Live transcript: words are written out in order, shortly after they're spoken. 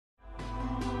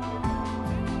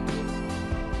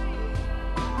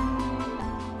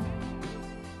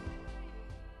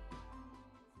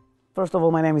First of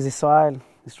all, my name is Israel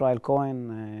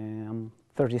Cohen. I'm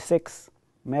 36,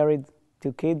 married,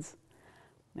 2 kids.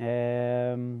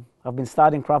 I've been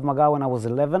studying Krav Maga when I was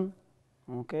 11.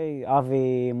 Okay,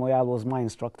 Avi Moyal was my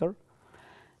instructor.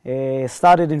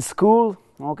 Started in school.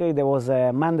 Okay, there was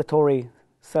a mandatory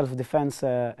self-defense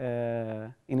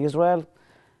in Israel.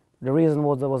 The reason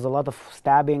was there was a lot of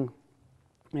stabbing,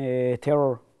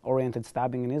 terror-oriented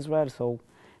stabbing in Israel, so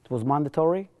it was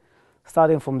mandatory.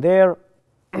 Starting from there,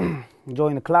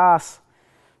 joined the class,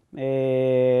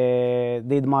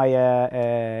 did my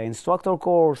instructor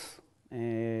course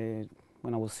when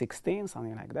I was 16,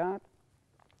 something like that.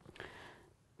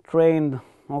 Trained,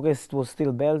 I guess it was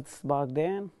still belts back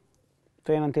then.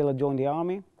 Trained until I joined the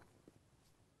army.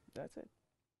 That's it.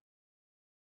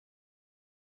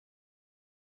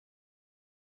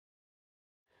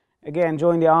 Again,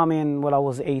 joined the army when I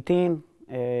was 18.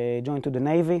 Joined to the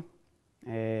Navy.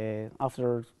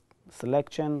 After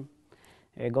selection,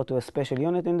 got to a special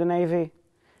unit in the Navy.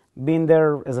 Been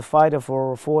there as a fighter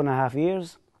for 4.5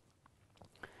 years.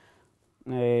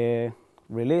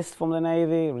 Released from the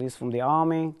Navy, released from the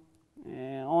Army.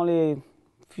 Only a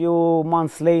few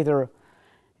months later,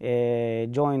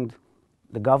 joined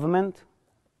the government.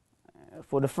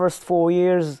 For the first 4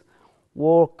 years,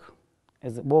 worked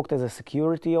as a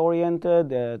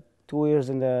security-oriented, 2 years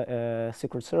in the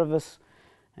Secret Service,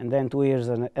 and then 2 years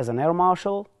as an air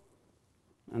marshal.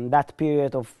 And that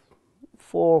period of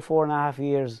 4.5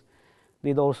 years,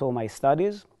 did also my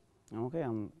studies. Okay,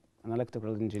 I'm an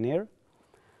electrical engineer.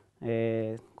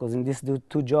 Because in these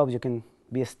 2 jobs, you can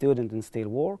be a student and still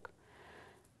work.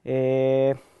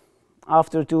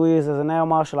 After 2 years as an air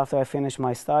marshal, after I finished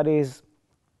my studies,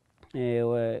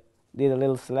 did a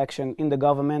little selection in the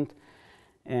government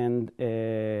and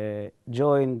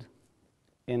joined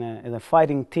in a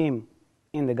fighting team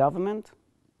in the government.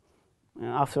 And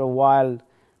after a while,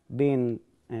 being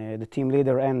the team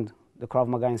leader and the Krav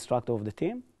Maga instructor of the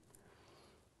team,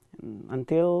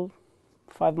 until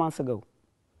 5 months ago.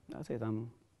 That's it.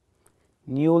 I'm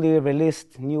newly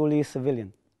released, newly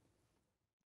civilian.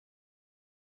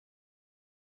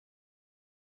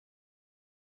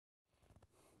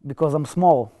 Because I'm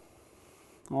small.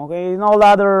 Okay, in all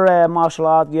other martial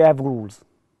arts, you have rules.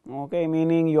 Okay,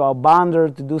 meaning you are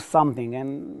bounded to do something,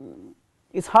 and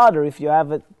it's harder if you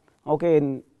have it.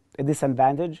 Okay, a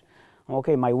disadvantage.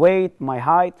 Okay, my weight, my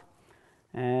height,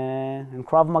 and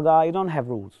Krav Maga, you don't have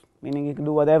rules. Meaning you can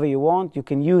do whatever you want. You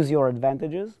can use your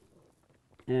advantages.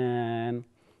 And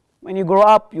when you grow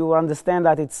up, you understand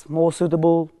that it's more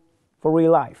suitable for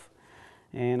real life.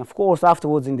 And of course,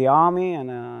 afterwards in the army, and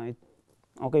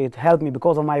it helped me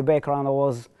because of my background.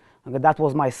 That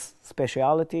was my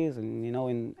specialties, and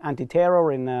in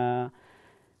anti-terror, in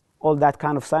all that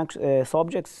kind of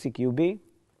subjects, CQB.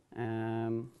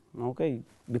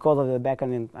 Because of the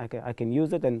background, I can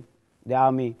use it, and the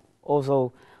army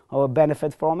also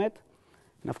benefit from it.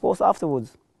 And of course,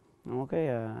 afterwards,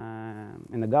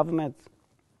 in the government,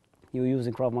 you're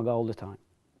using Krav Maga all the time.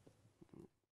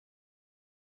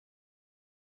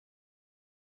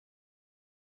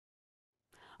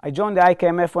 I joined the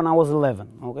IKMF when I was 11.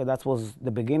 Okay, that was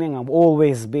the beginning. I've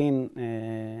always been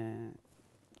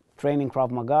training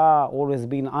Krav Maga, always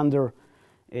been under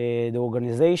the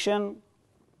organization.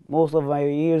 Most of my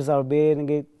years I've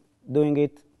been doing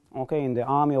it, in the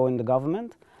army or in the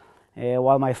government,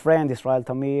 while my friend Israel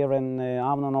Tamir and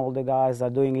Amnon, all the guys are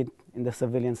doing it in the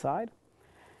civilian side.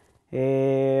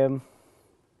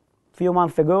 Few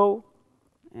months ago,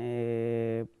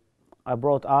 I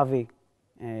brought Avi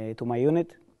to my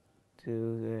unit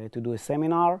to do a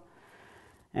seminar,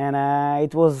 and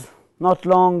it was not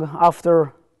long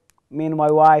after me and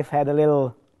my wife had a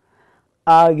little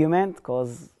argument,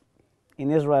 because in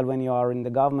Israel, when you are in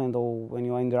the government or when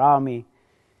you are in the army,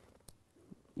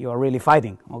 you are really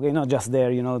fighting. Okay, not just there,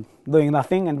 doing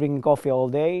nothing and drinking coffee all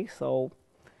day. So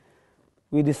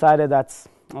we decided that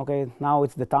now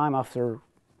it's the time. After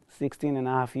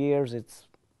 16.5 years, it's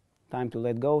time to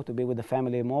let go, to be with the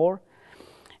family more.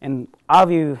 And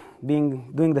Avi,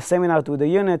 doing the seminar to the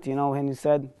unit, and he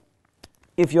said,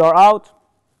 if you are out,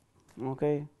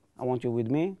 I want you with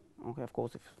me. Okay, of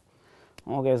course.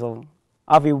 So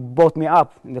Avi brought me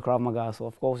up in the Krav Maga, so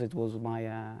of course it was my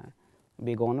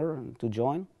big honor to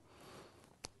join.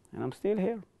 And I'm still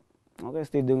here.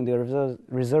 Still doing the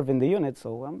reserve in the unit,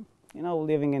 so I'm,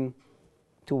 living in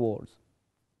 2 worlds.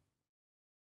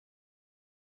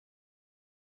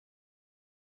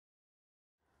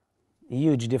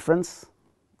 Huge difference.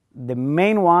 The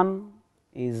main one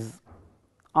is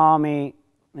army,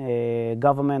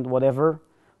 government, whatever.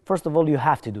 First of all, you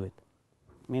have to do it.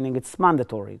 Meaning it's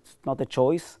mandatory. It's not a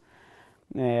choice.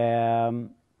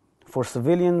 for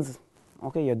civilians,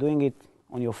 okay, you're doing it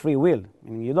on your free will. I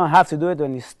mean, you don't have to do it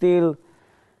when you still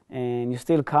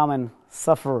come and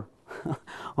suffer,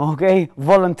 okay,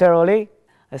 voluntarily.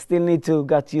 I still need to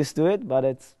get used to it, but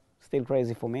it's still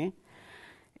crazy for me.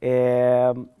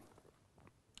 In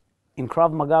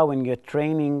Krav Maga, when you're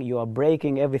training, you are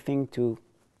breaking everything to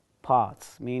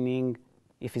parts, meaning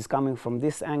if he's coming from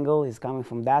this angle, he's coming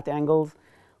from that angle,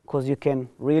 because you can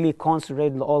really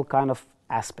concentrate on all kind of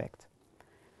aspects.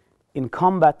 In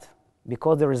combat,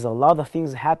 because there is a lot of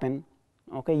things happen,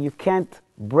 okay, you can't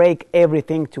break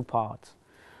everything to parts.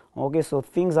 Okay, so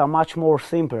things are much more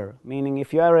simpler, meaning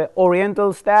if you are an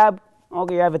oriental stab,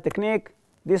 okay, you have a technique,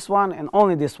 this one and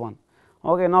only this one.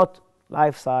 Okay, not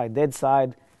live side, dead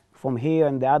side, from here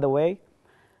and the other way.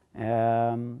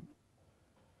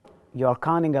 You are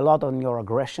counting a lot on your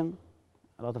aggression,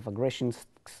 a lot of aggression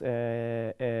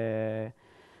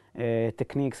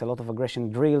techniques, a lot of aggression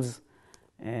drills,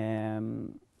 because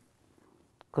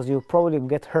you probably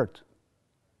get hurt.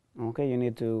 Okay, you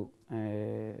need to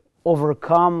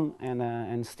overcome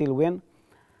and still win.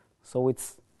 So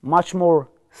it's much more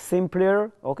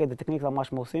simpler. Okay, the techniques are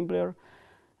much more simpler.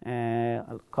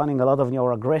 Counting a lot of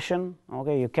your aggression.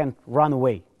 Okay, you can't run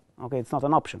away. Okay, it's not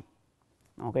an option.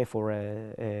 Okay, for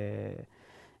a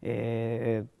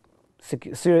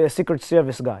Secret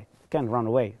Service guy, you can't run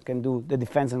away. You can do the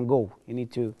defense and go. You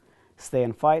need to stay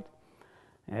and fight.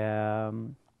 A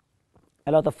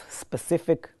lot of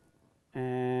specific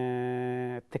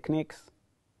techniques,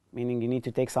 meaning you need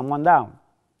to take someone down.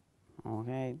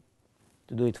 Okay,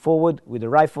 to do it forward with a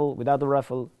rifle, without a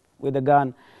rifle, with a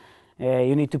gun.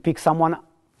 You need to pick someone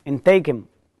and take him.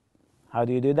 How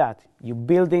do you do that? You're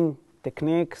building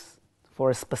techniques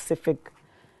for a specific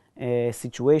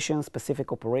situation,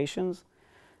 specific operations.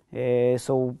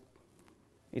 So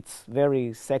it's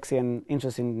very sexy and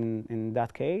interesting in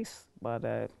that case. But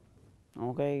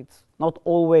okay, it's not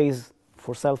always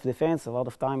for self-defense. A lot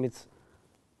of time it's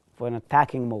for an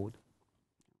attacking mode.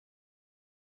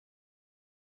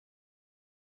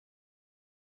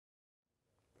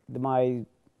 My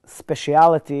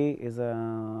speciality is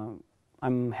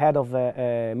I'm head of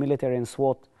military and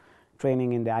SWAT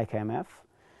training in the IKMF.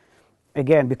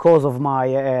 Again, because of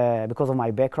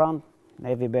my background,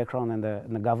 Navy background, and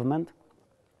the government.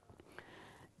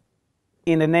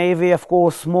 In the Navy, of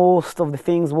course, most of the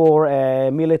things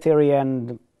were military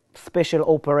and special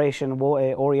operation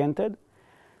oriented.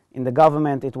 In the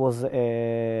government, it was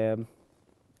a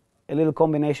little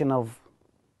combination of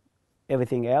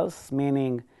everything else,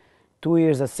 meaning 2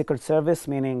 years as Secret Service,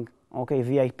 meaning okay,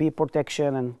 VIP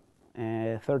protection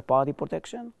and third-party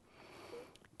protection.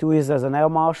 2 years as an air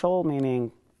marshal,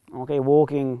 meaning okay,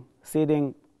 walking,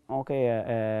 sitting,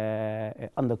 okay,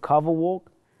 undercover walk.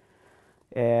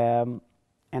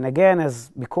 And again,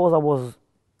 because I was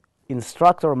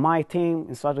instructing my team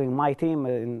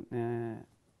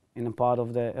in a part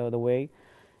of the way,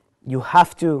 you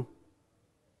have to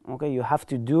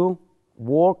do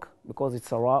work because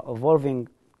it's evolving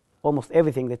almost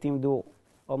everything. The team do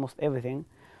almost everything.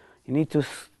 You need to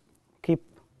keep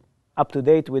up to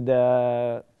date with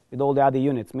all the other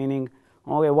units. Meaning,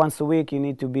 okay, once a week you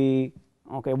need to be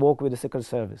walk with the Secret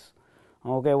Service.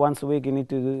 Okay, once a week you need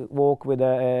to walk with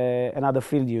another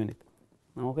field unit.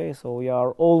 Okay, so you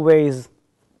are always,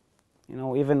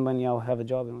 even when you have a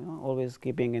job, always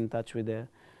keeping in touch with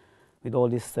all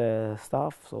this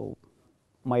stuff. So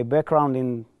my background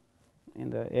in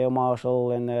the air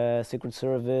marshal and the Secret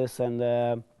Service and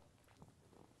on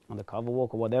the cover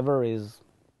walk or whatever is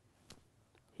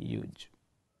huge.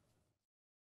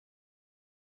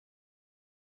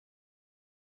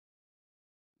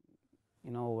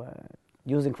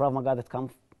 Using Krav Maga that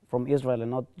comes from Israel and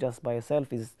not just by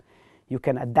itself is you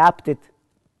can adapt it,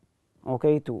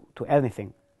 okay, to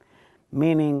anything.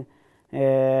 Meaning,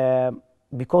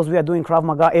 because we are doing Krav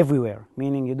Maga everywhere,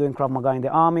 meaning you're doing Krav Maga in the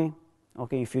army,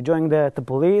 okay, if you join the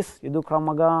police, you do Krav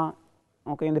Maga,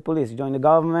 okay, in the police. You join the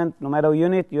government, no matter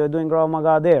unit, you're doing Krav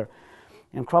Maga there.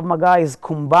 And Krav Maga is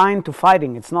combined to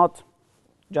fighting. It's not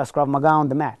just Krav Maga on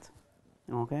the mat,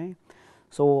 okay?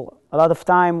 So a lot of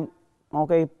time,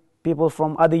 okay, people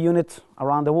from other units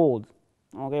around the world,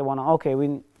 okay,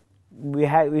 we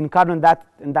encountered that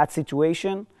in that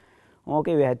situation,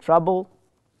 okay, we had trouble.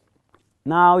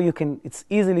 Now it's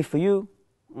easily for you,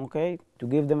 okay, to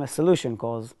give them a solution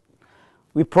because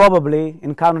we probably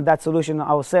encountered that solution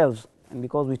ourselves, and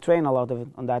because we train a lot of it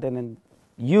on that and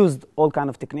used all kind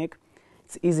of technique,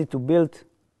 it's easy to build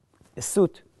a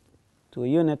suit to a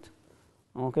unit,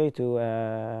 okay,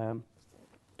 to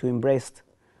embrace,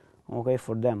 okay,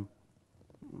 for them.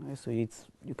 Okay, so you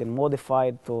can modify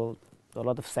it to a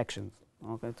lot of sections.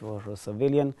 okay, to a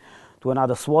civilian, to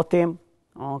another SWAT team,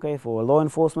 okay, for law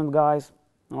enforcement guys,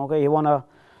 okay, you wanna,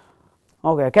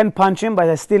 okay, I can punch him, but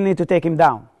I still need to take him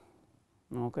down,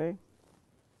 okay.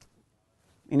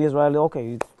 In Israel,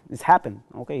 okay, it's happened,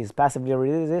 okay, he's passively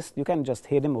resist, you can't just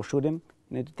hit him or shoot him,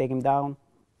 you need to take him down,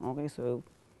 okay, so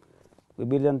we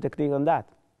build a technique on that,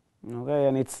 okay,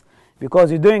 and it's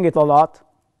because you're doing it a lot,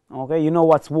 okay, you know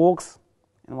what works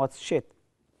and what's shit.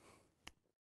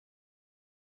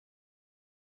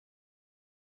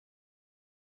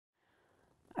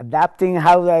 Adapting,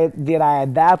 how did I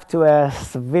adapt to a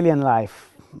civilian life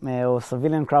or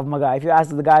civilian Krav Maga? If you ask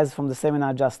the guys from the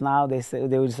seminar just now, they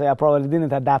would say I probably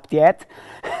didn't adapt yet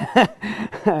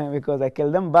because I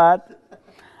killed them, but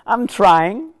I'm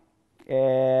trying.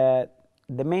 The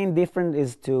main difference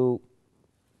is to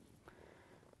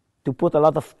put a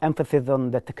lot of emphasis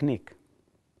on the technique,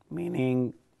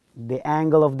 meaning the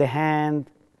angle of the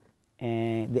hand,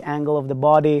 the angle of the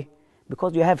body,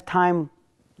 because you have time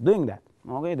doing that.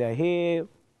 Okay, they're here.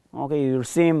 Okay, you'll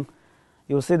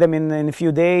see them in a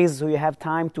few days, so you have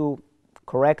time to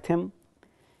correct him.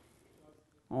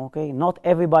 Okay, not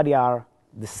everybody are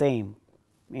the same,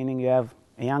 meaning you have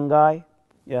a young guy,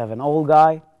 you have an old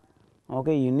guy.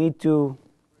 Okay, you need to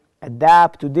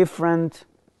adapt to different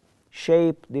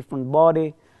shape, different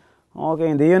body. Okay,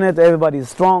 in the unit, everybody's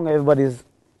strong, everybody's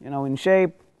in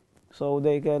shape, so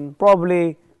they can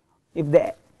probably, if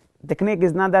the technique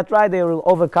is not that right, they will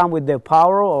overcome with their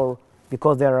power or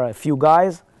because there are a few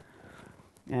guys.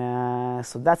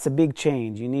 So that's a big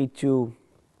change. You need to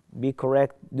be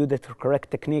correct, do the correct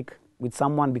technique with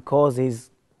someone because he's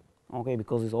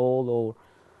old or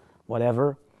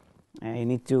whatever. You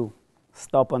need to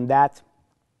stop on that.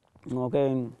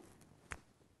 Okay,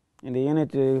 in the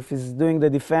unit, if he's doing the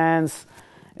defense,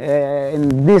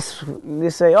 in this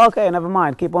say, okay, never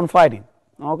mind, keep on fighting.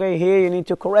 Okay, here you need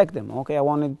to correct them. Okay, I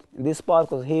wanted this part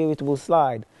because here it will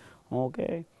slide.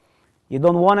 Okay, you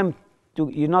don't want him to.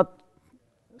 You're not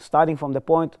starting from the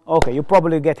point. Okay, you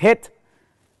probably get hit,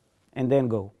 and then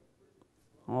go.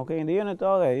 Okay, in the unit,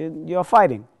 okay, you're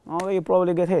fighting. Okay, you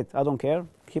probably get hit. I don't care.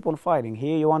 Keep on fighting.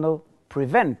 Here you want to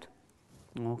prevent.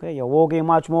 Okay, you're working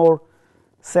much more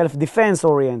self-defense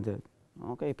oriented.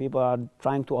 Okay, people are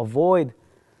trying to avoid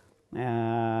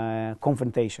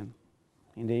confrontation.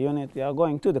 In the unit, we are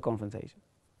going to the confrontation.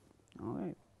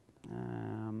 Okay.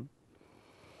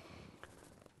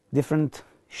 Different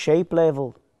shape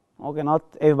level. Okay, not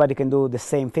everybody can do the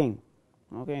same thing.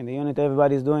 Okay, in the unit,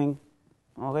 everybody is doing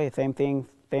same thing,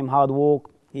 same hard work.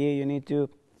 Here, you need to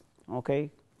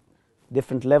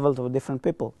different levels of different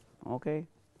people. Okay,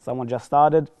 someone just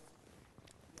started.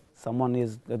 Someone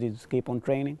that is keep on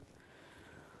training.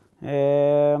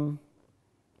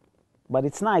 But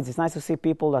it's nice. It's nice to see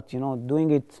people that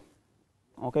doing it,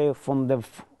 from their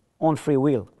own free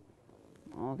will.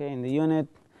 Okay, in the unit.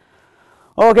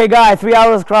 Okay, guys, 3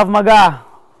 hours Krav Maga.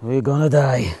 We're gonna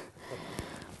die.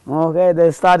 Okay,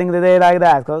 they're starting the day like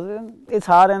that because it's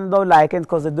hard and don't like it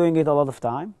because they're doing it a lot of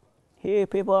time. Here,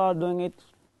 people are doing it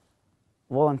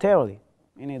voluntarily.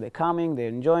 They're coming, they're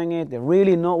enjoying it. They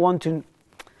really want to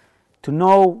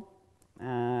know.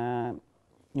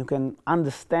 You can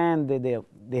understand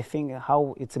they think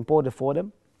how it's important for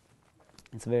them.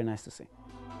 It's very nice to see.